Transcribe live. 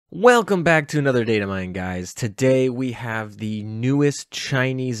Welcome back to another Data Mine, guys. Today we have the newest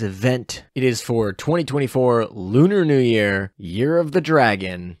Chinese event. It is for 2024 Lunar New Year, Year of the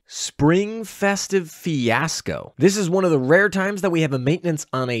Dragon, Spring Festive Fiasco. This is one of the rare times that we have a maintenance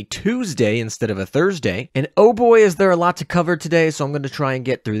on a Tuesday instead of a Thursday. And oh boy, is there a lot to cover today, so I'm going to try and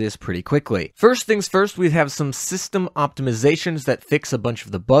get through this pretty quickly. First things first, we have some system optimizations that fix a bunch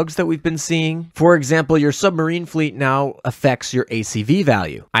of the bugs that we've been seeing. For example, your submarine fleet now affects your ACV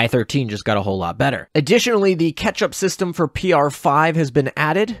value. I-13 just got a whole lot better. Additionally, the catch-up system for PR5 has been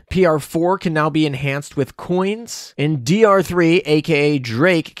added. PR4 can now be enhanced with coins, and DR3, aka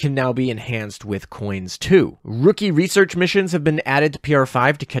Drake, can now be enhanced with coins too. Rookie research missions have been added to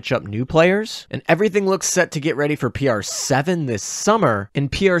PR5 to catch up new players, and everything looks set to get ready for PR7 this summer,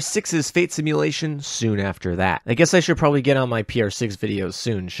 and PR6's Fate Simulation soon after that. I guess I should probably get on my PR6 videos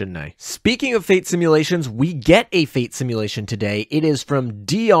soon, shouldn't I? Speaking of Fate Simulations, we get a Fate Simulation today. It is from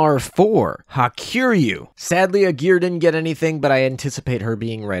DR4, Hakuryuu. Sadly, Azur didn't get anything, but I anticipate her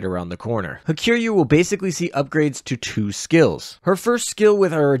being right around the corner. Hakuryuu will basically see upgrades to 2 skills. Her first skill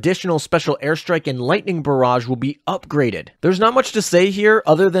with her additional special airstrike and lightning barrage will be upgraded. There's not much to say here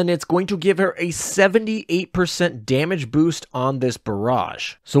other than it's going to give her a 78% damage boost on this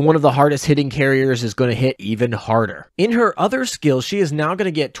barrage. So one of the hardest hitting carriers is going to hit even harder. In her other skill, she is now going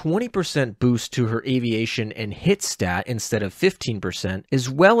to get 20% boost to her aviation and hit stat instead of 15%, as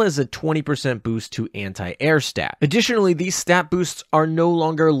well as a 20% boost to anti-air stat. Additionally, these stat boosts are no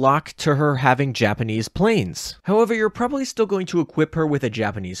longer locked to her having Japanese planes. However, you're probably still going to equip her with a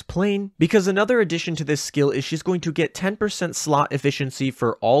Japanese plane, because another addition to this skill is she's going to get 10% slot efficiency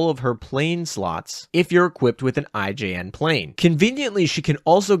for all of her plane slots if you're equipped with an IJN plane. Conveniently, she can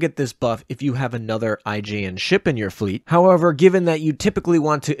also get this buff if you have another IJN ship in your fleet. However, given that you typically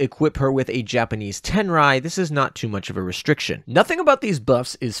want to equip her with a Japanese Tenrai, this is not too much of a restriction. Nothing about these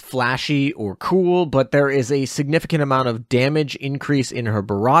buffs is flashy or cool, but there is a significant amount of damage increase in her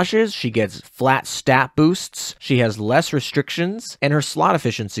barrages. She gets flat stat boosts, she has less restrictions, and her slot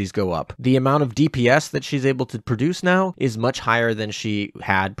efficiencies go up. The amount of DPS that she's able to produce now is much higher than she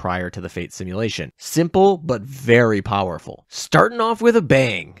had prior to the Fate Simulation. Simple, but very powerful. Starting off with a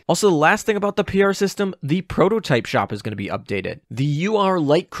bang. Also, the last thing about the PR system, the prototype shop is going to be updated. The UR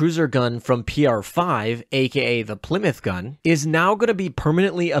light cruiser gun from PR5, aka the Plymouth gun, is now going to be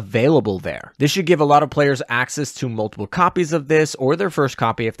permanently available there. This should give a lot of players access to multiple copies of this, or their first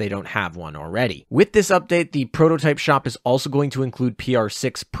copy if they don't have one already. With this update, the prototype shop is also going to include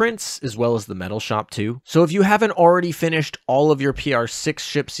PR6 prints, as well as the metal shop too. So if you haven't already finished all of your PR6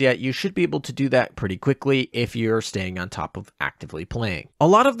 ships yet, you should be able to do that pretty quickly if you're staying on top of actively playing. A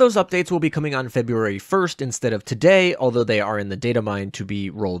lot of those updates will be coming on February 1st instead of today, although they are in the data mine to be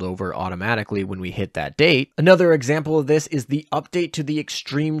rolled over automatically when we hit that date. Another example of this is the update to the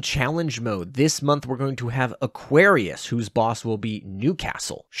Extreme Challenge mode. This month we're going to have Aquarius, whose boss will be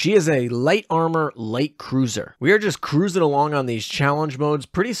Newcastle. She is a light armor, light cruiser. We are just cruising along on these challenge modes.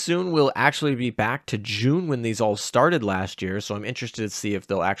 Pretty soon we'll actually be back to June when these all started last year, so I'm interested to see if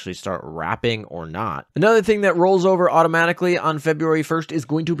they'll actually start wrapping or not. Another thing that rolls over automatically on February 1st is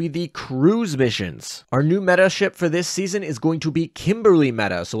going to be the cruise missions. Our new meta ship for this season is going to be Kimberly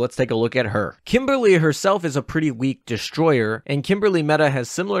META, so let's take a look at her. Kimberly herself is a pretty weak destroyer, and Kimberly META has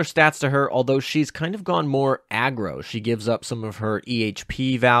similar stats to her, although she's kind of gone more aggro. She gives up some of her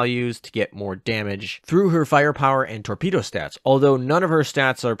EHP values to get more damage through her firepower and torpedo stats, although none of her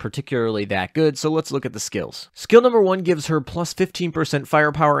stats are particularly that good, so let's look at the skills. Skill number 1 gives her plus 15%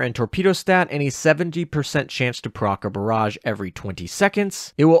 firepower and torpedo stat and a 70% chance to proc a barrage every 20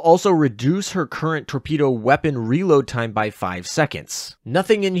 seconds. It will also reduce her current torpedo weapon reload time by 5 seconds.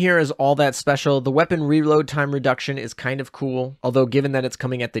 Nothing in here is all that special. The weapon reload time reduction is kind of cool, although given that it's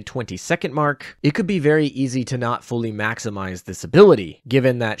coming at the 20-second mark, it could be very easy to not fully maximize this ability,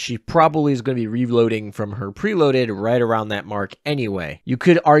 given that she probably is going to be reloading from her preloaded right around that mark anyway. You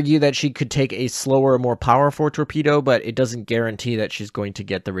could argue that she could take a slower, more powerful torpedo, but it doesn't guarantee that she's going to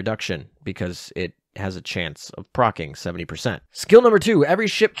get the reduction, because it has a chance of proccing 70%. Skill number 2, every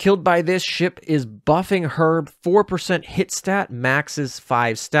ship killed by this ship is buffing her 4% hit stat, max is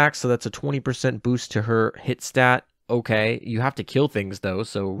 5 stacks, so that's a 20% boost to her hit stat. Okay, you have to kill things though,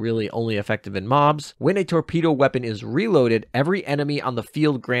 so really only effective in mobs. When a torpedo weapon is reloaded, every enemy on the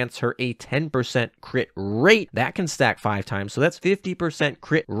field grants her a 10% crit rate. That can stack 5 times, so that's 50%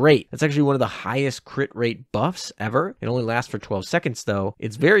 crit rate. That's actually one of the highest crit rate buffs ever. It only lasts for 12 seconds though.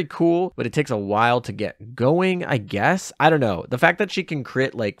 It's very cool, but it takes a while to get going, I guess. I don't know. The fact that she can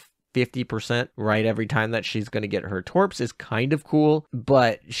crit like 50% right every time that she's going to get her torps is kind of cool,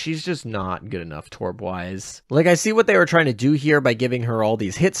 but she's just not good enough torp-wise. Like, I see what they were trying to do here by giving her all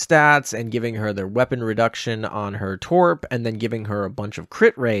these hit stats and giving her their weapon reduction on her torp and then giving her a bunch of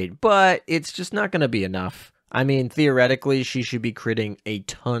crit rate, but it's just not going to be enough. I mean, theoretically, she should be critting a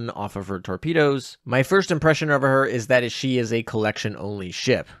ton off of her torpedoes. My first impression of her is that she is a collection-only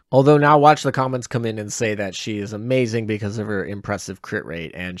ship. Although now watch the comments come in and say that she is amazing because of her impressive crit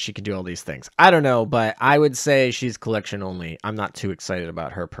rate and she can do all these things. I don't know, but I would say she's collection only. I'm not too excited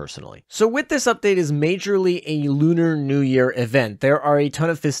about her personally. So with this update is majorly a Lunar New Year event. There are a ton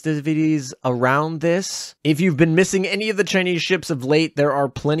of festivities around this. If you've been missing any of the Chinese ships of late, there are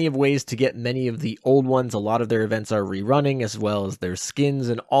plenty of ways to get many of the old ones. A lot of their events are rerunning, as well as their skins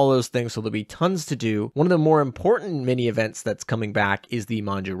and all those things, so there'll be tons to do. One of the more important mini events that's coming back is the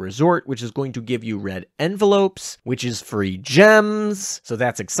Manju Resort, which is going to give you red envelopes, which is free gems. So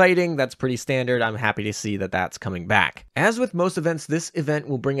that's exciting. That's pretty standard. I'm happy to see that that's coming back. As with most events, this event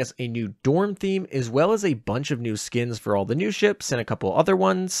will bring us a new dorm theme, as well as a bunch of new skins for all the new ships and a couple other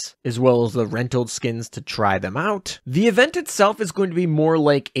ones, as well as the rental skins to try them out. The event itself is going to be more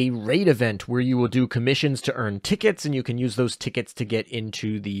like a raid event where you will do commissions to earn tickets, and you can use those tickets to get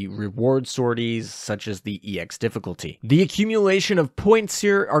into the reward sorties, such as the EX difficulty. The accumulation of points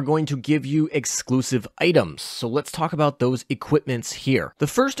here are going to give you exclusive items. So let's talk about those equipments here. The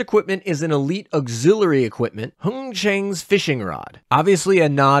first equipment is an elite auxiliary equipment, Huan Ch'ang's fishing rod. Obviously a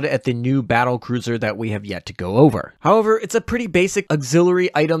nod at the new battle cruiser that we have yet to go over. However, it's a pretty basic auxiliary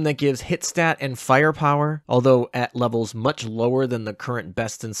item that gives hit stat and firepower, although at levels much lower than the current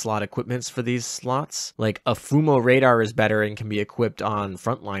best in slot equipments for these slots. Like a Fumo radar is better and can be equipped on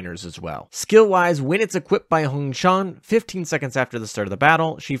frontliners as well. Skill-wise, when it's equipped by Huan Ch'ang, 15 seconds after the start of the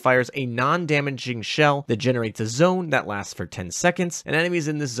battle, she fires a non-damaging shell that generates a zone that lasts for 10 seconds, and enemies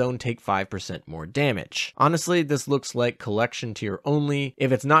in this zone take 5% more damage. Honestly, this looks like collection tier only.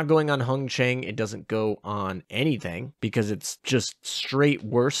 If it's not going on Huan Ch'ang, it doesn't go on anything, because it's just straight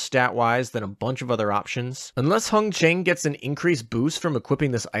worse stat-wise than a bunch of other options. Unless Huan Ch'ang gets an increased boost from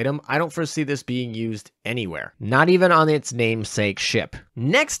equipping this item, I don't foresee this being used anywhere. Not even on its namesake ship.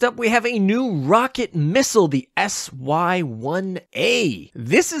 Next up, we have a new rocket missile, the SY-1A.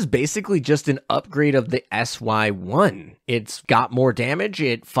 This is basically just an upgrade of the SY-1. It's got more damage,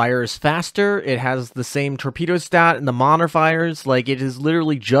 it fires faster, it has the same torpedo stat and the modifiers. Like, it is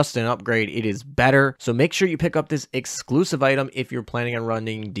literally just an upgrade. It is better. So make sure you pick up this exclusive item if you're planning on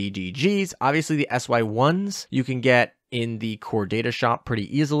running DDGs. Obviously, the SY-1s you can get in the core data shop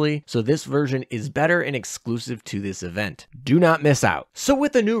pretty easily, so this version is better and exclusive to this event. Do not miss out. So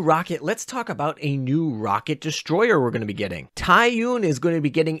with the new rocket, let's talk about a new rocket destroyer we're going to be getting. Tai Yuan is going to be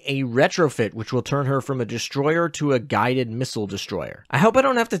getting a retrofit, which will turn her from a destroyer to a guided missile destroyer. I hope I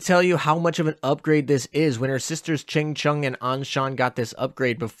don't have to tell you how much of an upgrade this is when her sisters Cheng Chung and Anshan got this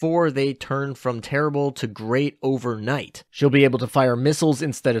upgrade before they turned from terrible to great overnight. She'll be able to fire missiles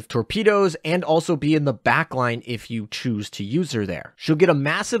instead of torpedoes and also be in the backline if you choose to use her there. She'll get a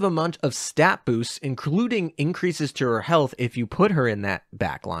massive amount of stat boosts, including increases to her health if you put her in that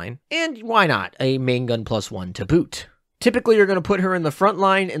backline. And why not? A main gun +1 to boot. Typically, you're going to put her in the front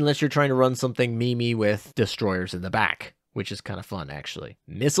line unless you're trying to run something memey with destroyers in the back, which is kind of fun, actually.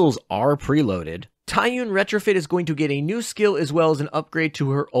 Missiles are preloaded. Tai Yuan retrofit is going to get a new skill as well as an upgrade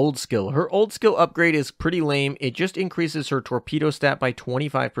to her old skill. Her old skill upgrade is pretty lame. It just increases her torpedo stat by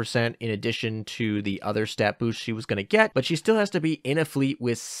 25% in addition to the other stat boost she was going to get, but she still has to be in a fleet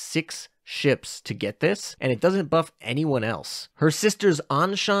with 6 ships to get this, and it doesn't buff anyone else. Her sisters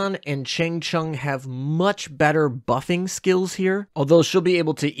Anshan and Cheng Chung have much better buffing skills here, although she'll be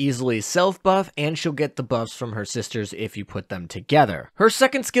able to easily self-buff, and she'll get the buffs from her sisters if you put them together. Her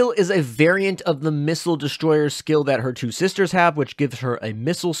second skill is a variant of the missile destroyer skill that her 2 sisters have, which gives her a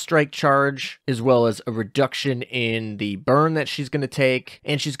missile strike charge, as well as a reduction in the burn that she's going to take,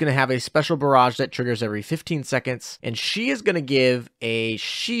 and she's going to have a special barrage that triggers every 15 seconds, and she is going to give a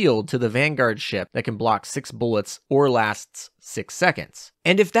shield to the Vanguard ship that can block 6 bullets or lasts 6 seconds.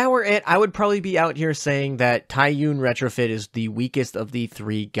 And if that were it, I would probably be out here saying that Tai Yuan retrofit is the weakest of the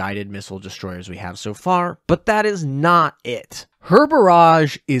 3 guided missile destroyers we have so far, but that is not it. Her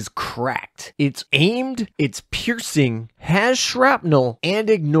barrage is cracked. It's aimed, it's piercing, has shrapnel,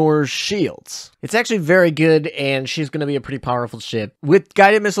 and ignores shields. It's actually very good, and she's going to be a pretty powerful ship. With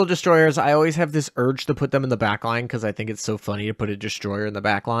guided missile destroyers, I always have this urge to put them in the backline because I think it's so funny to put a destroyer in the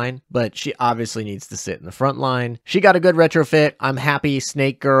backline, but she obviously needs to sit in the front line. She got a good retrofit. I'm happy.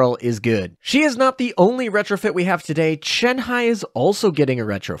 Snake Girl is good. She is not the only retrofit we have today. Chen Hai is also getting a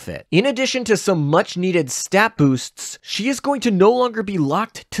retrofit. In addition to some much needed stat boosts, she is going to to no longer be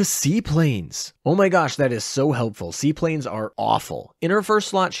locked to seaplanes. Oh my gosh, that is so helpful. Seaplanes are awful. In her first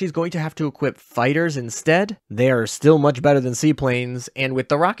slot, she's going to have to equip fighters instead. They are still much better than seaplanes, and with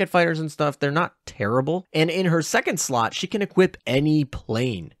the rocket fighters and stuff, they're not terrible. And in her second slot, she can equip any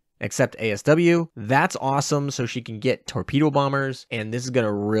plane except ASW. That's awesome, so she can get torpedo bombers, and this is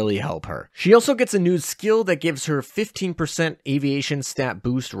gonna really help her. She also gets a new skill that gives her 15% aviation stat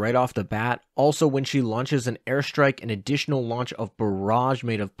boost right off the bat. Also, when she launches an airstrike, an additional launch of barrage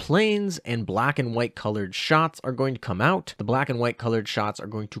made of planes and black and white colored shots are going to come out. The black and white colored shots are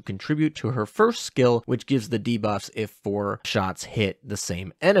going to contribute to her first skill, which gives the debuffs if 4 shots hit the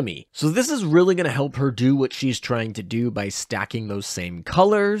same enemy. So this is really gonna help her do what she's trying to do by stacking those same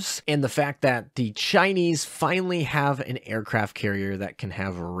colors. And the fact that the Chinese finally have an aircraft carrier that can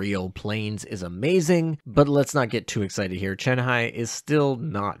have real planes is amazing, but let's not get too excited here. Chen Hai is still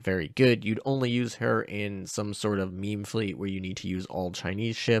not very good. You'd only use her in some sort of meme fleet where you need to use all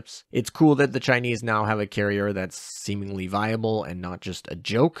Chinese ships. It's cool that the Chinese now have a carrier that's seemingly viable and not just a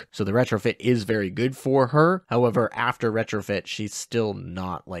joke, so the retrofit is very good for her. However, after retrofit, she's still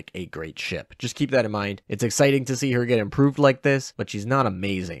not like a great ship. Just keep that in mind. It's exciting to see her get improved like this, but she's not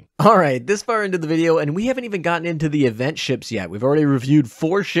amazing. Alright, this far into the video, and we haven't even gotten into the event ships yet. We've already reviewed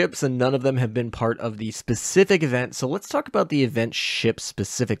 4 ships, and none of them have been part of the specific event, so let's talk about the event ships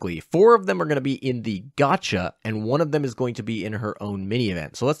specifically. 4 of them are going to be in the gacha, and 1 of them is going to be in her own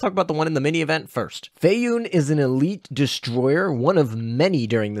mini-event. So let's talk about the one in the mini-event first. Fei Yuen is an elite destroyer, one of many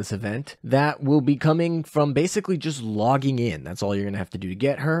during this event, that will be coming from basically just logging in. That's all you're going to have to do to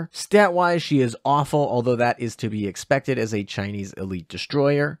get her. Stat-wise, she is awful, although that is to be expected as a Chinese elite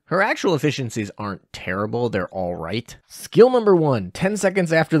destroyer. Her actual efficiencies aren't terrible, they're alright. Skill number 1, 10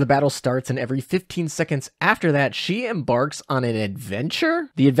 seconds after the battle starts and every 15 seconds after that, she embarks on an adventure.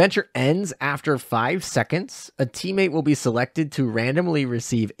 The adventure ends after 5 seconds. A teammate will be selected to randomly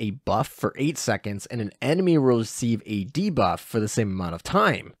receive a buff for 8 seconds and an enemy will receive a debuff for the same amount of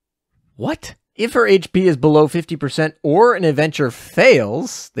time. What? If her HP is below 50% or an adventure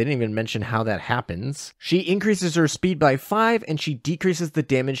fails, they didn't even mention how that happens, she increases her speed by 5 and she decreases the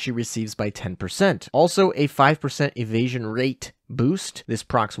damage she receives by 10%. Also a 5% evasion rate boost. This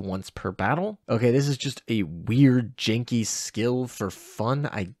procs once per battle. Okay, this is just a weird, janky skill for fun,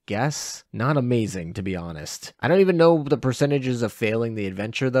 I guess. Not amazing, to be honest. I don't even know the percentages of failing the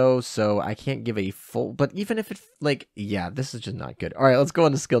adventure, though, so I can't give a full... But even if it, like, yeah, this is just not good. All right, let's go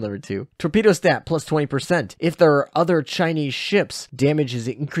on to skill number 2. Torpedo stat, plus 20%. If there are other Chinese ships, damage is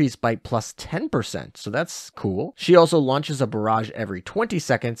increased by plus 10%, so that's cool. She also launches a barrage every 20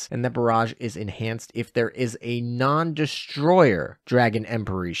 seconds, and that barrage is enhanced if there is a non-destroyer Dragon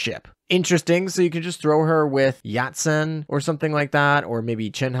Emperor ship. Interesting, so you can just throw her with Yatsen or something like that, or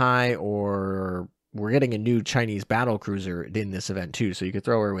maybe Chen Hai, or we're getting a new Chinese battle cruiser in this event too, so you could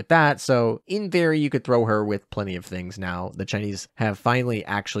throw her with that. So in theory, you could throw her with plenty of things now. The Chinese have finally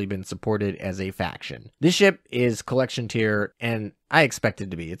actually been supported as a faction. This ship is collection tier, and I expect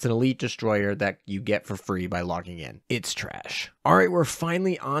it to be. It's an elite destroyer that you get for free by logging in. It's trash. All right, we're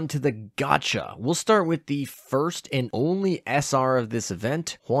finally on to the gacha. We'll start with the first and only SR of this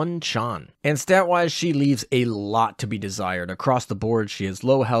event, Huan Ch'ang. And stat-wise, she leaves a lot to be desired. Across the board, she has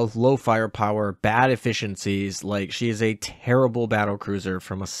low health, low firepower, bad efficiencies. Like, she is a terrible battle cruiser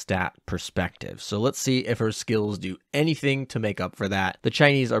from a stat perspective. So let's see if her skills do anything to make up for that. The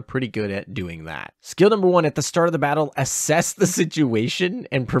Chinese are pretty good at doing that. Skill number 1, at the start of the battle, assess the situation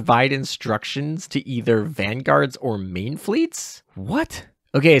and provide instructions to either vanguards or main fleets? What?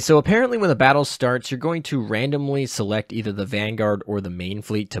 Okay, so apparently when the battle starts, you're going to randomly select either the Vanguard or the main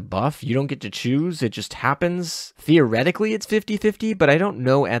fleet to buff. You don't get to choose, it just happens. Theoretically, it's 50-50, but I don't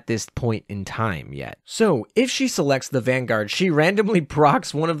know at this point in time yet. So, if she selects the Vanguard, she randomly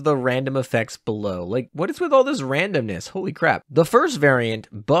procs one of the random effects below. Like, what is with all this randomness? Holy crap. The first variant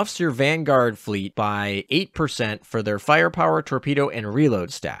buffs your Vanguard fleet by 8% for their firepower, torpedo, and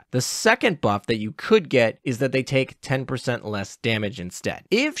reload stat. The second buff that you could get is that they take 10% less damage instead.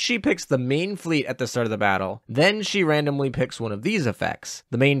 If she picks the main fleet at the start of the battle, then she randomly picks one of these effects.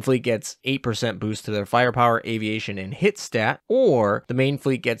 The main fleet gets 8% boost to their firepower, aviation, and hit stat, or the main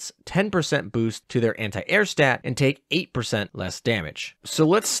fleet gets 10% boost to their anti-air stat and take 8% less damage. So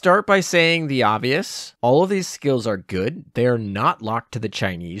let's start by saying the obvious. All of these skills are good. They are not locked to the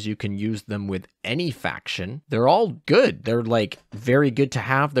Chinese. You can use them with any faction. They're all good. They're like very good to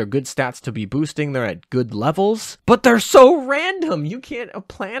have. They're good stats to be boosting. They're at good levels, but they're so random. You can't a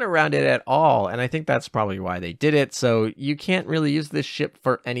plan around it at all. And I think that's probably why they did it. So you can't really use this ship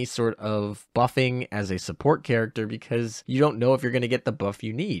for any sort of buffing as a support character because you don't know if you're going to get the buff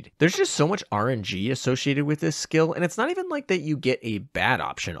you need. There's just so much RNG associated with this skill. And it's not even like that you get a bad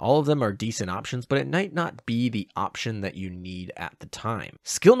option. All of them are decent options, but it might not be the option that you need at the time.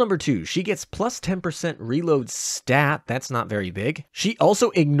 Skill number 2, she gets plus 10% reload stat. That's not very big. She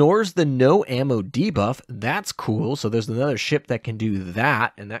also ignores the no ammo debuff. That's cool. So there's another ship that can do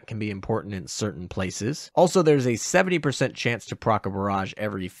that, and that can be important in certain places. Also, there's a 70% chance to proc a barrage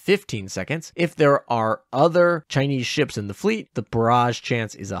every 15 seconds. If there are other Chinese ships in the fleet, the barrage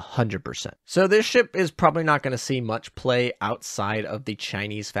chance is 100%. So this ship is probably not going to see much play outside of the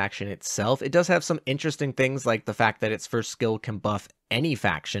Chinese faction itself. It does have some interesting things like the fact that its first skill can buff any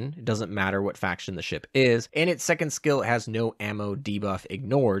faction. It doesn't matter what faction the ship is. And its second skill has no ammo debuff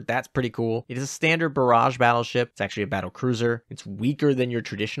ignored. That's pretty cool. It is a standard barrage battleship. It's actually a battle cruiser. It's weaker than your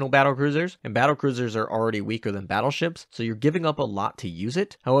traditional battle cruisers, and battle cruisers are already weaker than battleships, so you're giving up a lot to use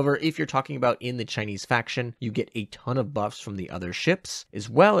it. However, if you're talking about in the Chinese faction, you get a ton of buffs from the other ships, as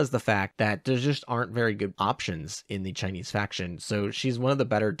well as the fact that there just aren't very good options in the Chinese faction. So she's one of the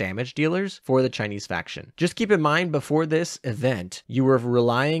better damage dealers for the Chinese faction. Just keep in mind, before this event, you were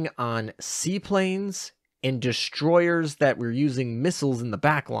relying on seaplanes and destroyers that were using missiles in the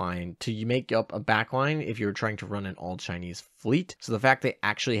backline to make up a backline if you're trying to run an all Chinese fleet. So the fact they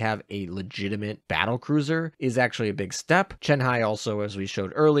actually have a legitimate battle cruiser is actually a big step. Chen Hai also, as we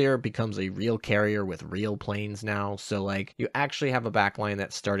showed earlier, becomes a real carrier with real planes now. So like you actually have a backline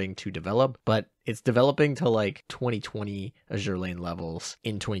that's starting to develop, but it's developing to like 2020 Azur Lane levels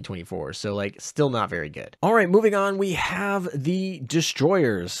in 2024. So like still not very good. All right, moving on, we have the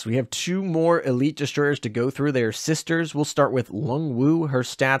destroyers. We have 2 more elite destroyers to go through. They're sisters. We'll start with Lung Wu. Her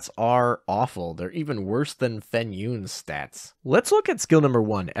stats are awful. They're even worse than Fei Yuen's stats. Let's look at skill number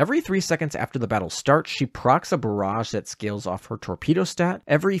 1. Every 3 seconds after the battle starts, she procs a barrage that scales off her torpedo stat.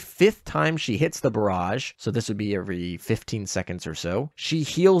 Every 5th time she hits the barrage, so this would be every 15 seconds or so, she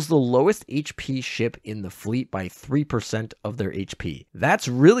heals the lowest HP ship in the fleet by 3% of their HP. That's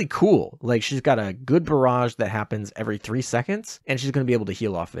really cool. Like, she's got a good barrage that happens every 3 seconds, and she's going to be able to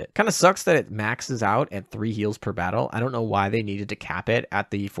heal off of it. Kind of sucks that it maxes out at 3 heals per battle. I don't know why they needed to cap it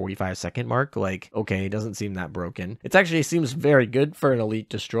at the 45-second mark. Like, okay, it doesn't seem that broken. It actually seems very good for an elite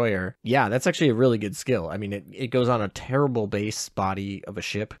destroyer. Yeah, that's actually a really good skill. I mean, it goes on a terrible base body of a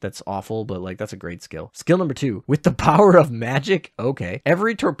ship. That's awful, but like, that's a great skill. Skill number 2, with the power of magic. Okay.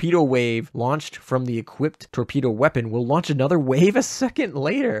 Every torpedo wave launched from the equipped torpedo weapon will launch another wave a second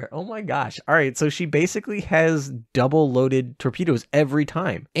later. Oh my gosh. All right. So she basically has double loaded torpedoes every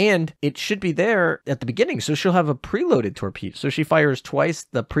time, and it should be there at the beginning. So she'll have a preloaded torpedo. So she fires twice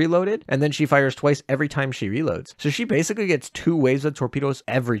the preloaded, and then she fires twice every time she reloads. So she basically gets 2 waves of torpedoes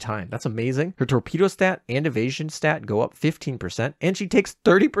every time. That's amazing. Her torpedo stat and evasion stat go up 15%, and she takes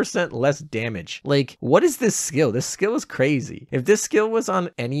 30% less damage. Like, what is this skill? This skill is crazy. If this skill was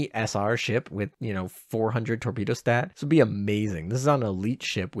on any SR ship with, 400 torpedo stat, this would be amazing. This is on an elite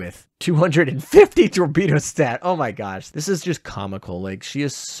ship with 250 torpedo stat. Oh my gosh. This is just comical. Like, she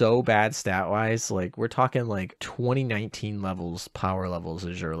is so bad stat wise. Like, we're talking like 2019 levels, power levels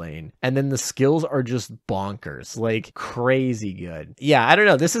Azur Lane. And then the skills are just bonkers, like crazy good. Yeah, I don't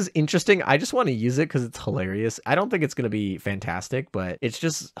know. This is interesting. I just want to use it because it's hilarious. I don't think it's going to be fantastic, but it's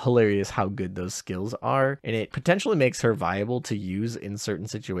just hilarious how good those skills are. And it potentially makes her viable to use in certain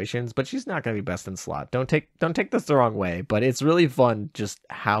situations, but she's not going to be best in slot. Don't take this the wrong way, but it's really fun just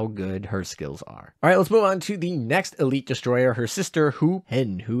how good her skills are. All right, let's move on to the next elite destroyer, her sister Hu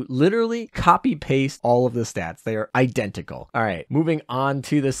Hen, who literally copy paste all of the stats. They are identical. All right, moving on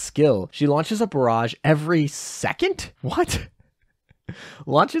to the skill. She launches a barrage every second? What?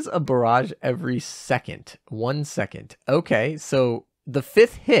 Launches a barrage every second. 1 second. Okay, so the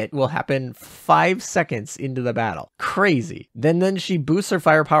 5th hit will happen 5 seconds into the battle. Crazy. Then she boosts her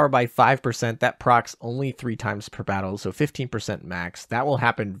firepower by 5%. That procs only 3 times per battle, so 15% max. That will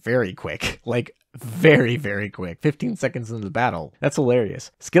happen very quick. Like, very, very quick. 15 seconds into the battle. That's hilarious.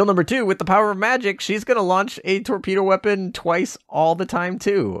 Skill number 2, with the power of magic, she's going to launch a torpedo weapon twice all the time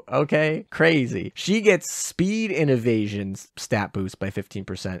too. Okay, crazy. She gets speed and evasion stat boost by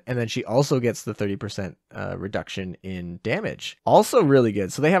 15%, and then she also gets the 30% reduction in damage. Also really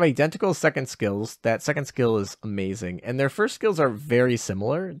good. So they have identical second skills. That second skill is amazing, and their first skills are very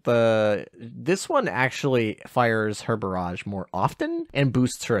similar. This one actually fires her barrage more often and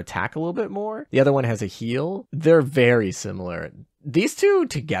boosts her attack a little bit more. The other one has a heal. They're very similar. These two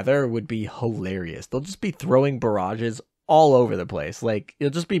together would be hilarious. They'll just be throwing barrages all over the place. Like,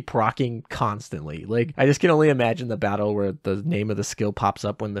 you'll just be procking constantly. Like, I just can only imagine the battle where the name of the skill pops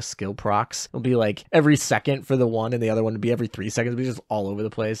up when the skill procs. It'll be like every second for the one and the other one would be every 3 seconds. It'll be just all over the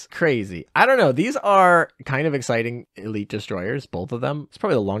place. Crazy. I don't know. These are kind of exciting elite destroyers, both of them. It's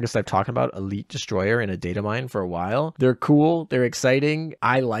probably the longest I've talked about elite destroyer in a data mine for a while. They're cool. They're exciting.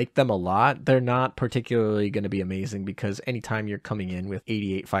 I like them a lot. They're not particularly going to be amazing because anytime you're coming in with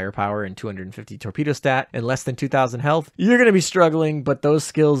 88 firepower and 250 torpedo stat and less than 2,000 health, you're going to be struggling, but those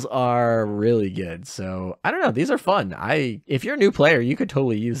skills are really good. So I don't know. These are fun. If you're a new player, you could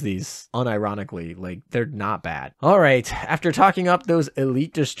totally use these unironically. Like, they're not bad. All right. After talking up those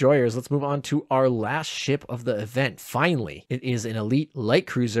elite destroyers, let's move on to our last ship of the event. Finally, it is an elite light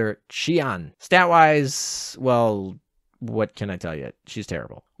cruiser, Qian. Stat-wise, well, what can I tell you? She's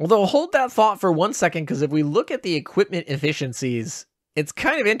terrible. Although, hold that thought for 1 second, because if we look at the equipment efficiencies, it's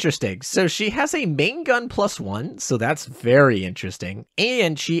kind of interesting. So she has a main gun +1, so that's very interesting.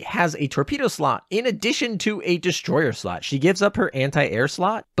 And she has a torpedo slot in addition to a destroyer slot. She gives up her anti-air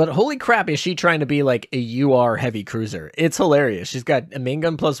slot, but holy crap, is she trying to be like a UR heavy cruiser. It's hilarious. She's got a main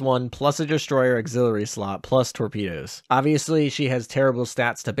gun +1 plus a destroyer auxiliary slot plus torpedoes. Obviously, she has terrible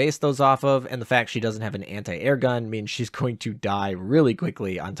stats to base those off of, and the fact she doesn't have an anti-air gun means she's going to die really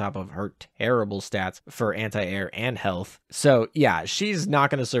quickly on top of her terrible stats for anti-air and health. So yeah, she's not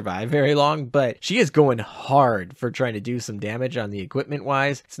going to survive very long, but she is going hard for trying to do some damage on the equipment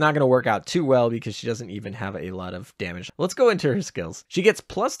wise. It's not going to work out too well because she doesn't even have a lot of damage. Let's go into her skills. She gets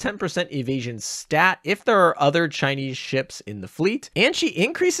plus 10% evasion stat if there are other Chinese ships in the fleet, and she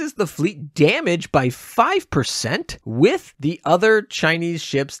increases the fleet damage by 5% with the other Chinese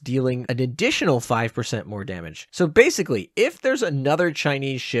ships dealing an additional 5% more damage. So basically, if there's another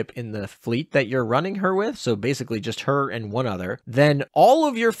Chinese ship in the fleet that you're running her with, so basically just her and one other, then all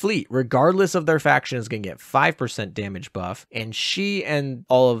of your fleet, regardless of their faction, is going to get 5% damage buff, and she and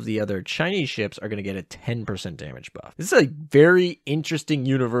all of the other Chinese ships are going to get a 10% damage buff. This is a very interesting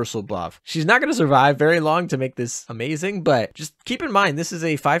universal buff. She's not going to survive very long to make this amazing, but just keep in mind, this is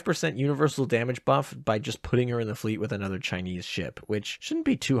a 5% universal damage buff by just putting her in the fleet with another Chinese ship, which shouldn't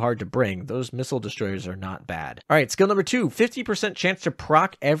be too hard to bring. Those missile destroyers are not bad. All right, skill number 2, 50% chance to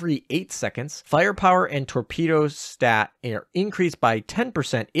proc every 8 seconds. Firepower and torpedo stat are increased by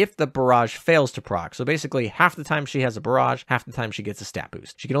 10% if the barrage fails to proc. So basically, half the time she has a barrage, half the time she gets a stat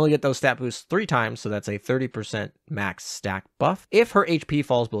boost. She can only get those stat boosts 3 times, so that's a 30% max stack buff. If her HP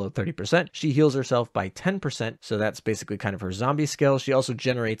falls below 30%, she heals herself by 10%, so that's basically kind of her zombie skill. She also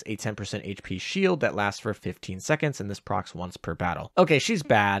generates a 10% HP shield that lasts for 15 seconds, and this procs once per battle. Okay, she's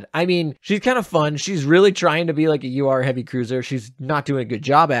bad. I mean, she's kind of fun. She's really trying to be like a UR heavy cruiser. She's not doing a good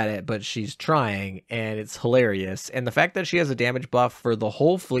job at it, but she's trying, and it's hilarious. And the fact that she has a damage buff for the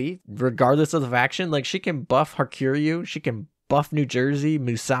whole fleet, regardless of the faction, like she can buff Hakuryuu, she can buff New Jersey,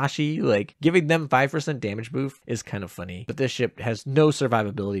 Musashi, like giving them 5% damage boost is kind of funny. But this ship has no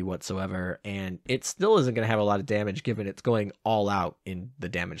survivability whatsoever, and it still isn't going to have a lot of damage given it's going all out in the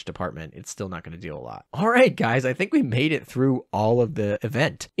damage department. It's still not going to deal a lot. All right, guys, I think we made it through all of the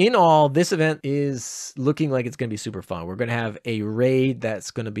event. In all, this event is looking like it's going to be super fun. We're going to have a raid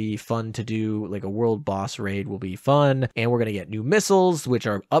that's going to be fun to do, like a world boss raid will be fun, and we're going to get new missiles, which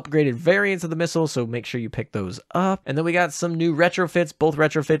are upgraded variants of the missiles, so make sure you pick those up. And then we got some new retrofits. Both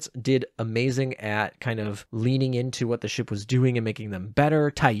retrofits did amazing at kind of leaning into what the ship was doing and making them better.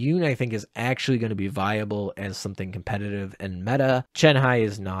 Tai Yuan, I think, is actually going to be viable as something competitive and meta. Chen Hai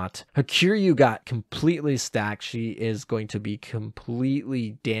is not. Hakuryuu got completely stacked. She is going to be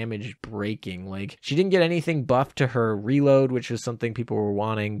completely damage breaking. Like, she didn't get anything buffed to her reload, which is something people were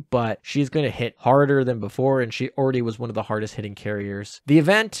wanting, but she's going to hit harder than before, and she already was one of the hardest hitting carriers. The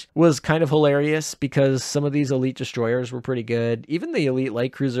event was kind of hilarious because some of these elite destroyers were pretty good. Even the elite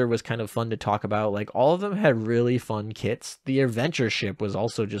light cruiser was kind of fun to talk about. Like, all of them had really fun kits. The adventure ship was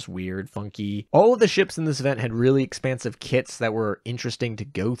also just weird, funky. All of the ships in this event had really expansive kits that were interesting to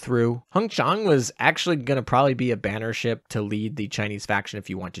go through. Huan Ch'ang was actually going to probably be a banner ship to lead the Chinese faction if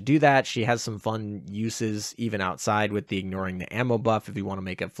you want to do that. She has some fun uses even outside with the ignoring the ammo buff if you want to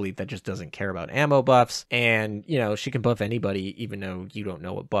make a fleet that just doesn't care about ammo buffs. And, you know, she can buff anybody even though you don't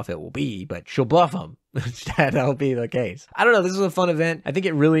know what buff it will be, but she'll buff them. That'll be the case. I don't know. This is a fun event. I think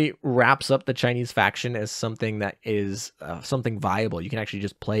it really wraps up the Chinese faction as something that is something viable. You can actually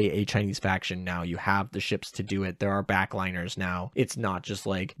just play a Chinese faction now. You have the ships to do it. There are backliners now. It's not just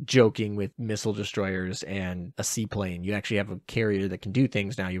like joking with missile destroyers and a seaplane. You actually have a carrier that can do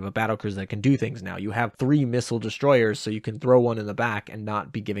things now. You have a battlecruiser that can do things now. You have 3 missile destroyers, so you can throw one in the back and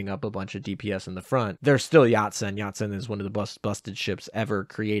not be giving up a bunch of DPS in the front. There's still Yatsen. Yatsen is one of the busted ships ever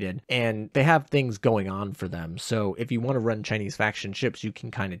created, and they have things going going on for them. So if you want to run Chinese faction ships, you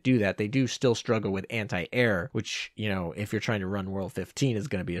can kind of do that. They do still struggle with anti-air, which, you know, if you're trying to run World 15 is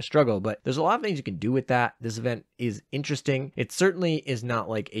going to be a struggle, but there's a lot of things you can do with that. This event is interesting. It certainly is not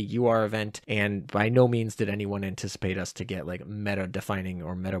like a UR event, and by no means did anyone anticipate us to get like meta defining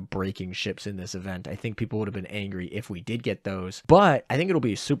or meta breaking ships in this event. I think people would have been angry if we did get those, but I think it'll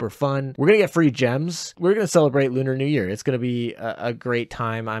be super fun. We're gonna get free gems. We're gonna celebrate Lunar New Year. It's gonna be a great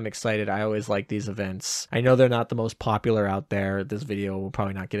time. I'm excited. I always like these events. I know they're not the most popular out there. This video will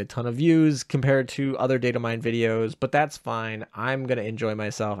probably not get a ton of views compared to other data mine videos, but that's fine. I'm gonna enjoy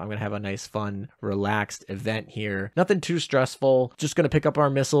myself. I'm gonna have a nice, fun, relaxed event here. Nothing too stressful. Just gonna pick up our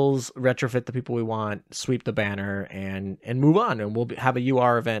missiles, retrofit the people we want, sweep the banner, and move on. And we'll have a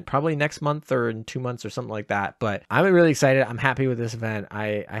UR event probably next month or in 2 months or something like that. But I'm really excited. I'm happy with this event.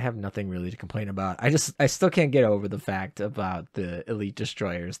 I have nothing really to complain about. I still can't get over the fact about the elite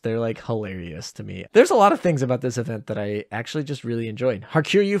destroyers. They're like hilarious to me. There's a lot of things about this event that I actually just really enjoyed.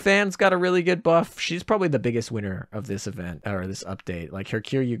 Hakuryuu fans got a really good buff. She's probably the biggest winner of this event or this update. Like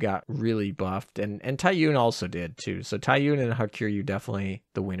Hakuryuu got really buffed, and Tai Yuan also did too. So Tai Yuan and Hakuryuu definitely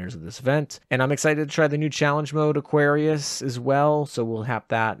the winners of this event. And I'm excited to try the new challenge mode Aquarius as well. So we'll have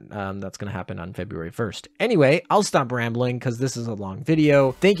that. That's going to happen on February 1st. Anyway, I'll stop rambling because this is a long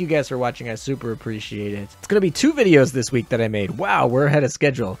video. Thank you guys for watching. I super appreciate it. It's going to be 2 videos this week that I made. Wow, we're ahead of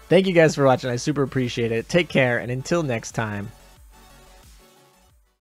schedule. Thank you guys for watching. I super appreciate it. Take care, and until next time,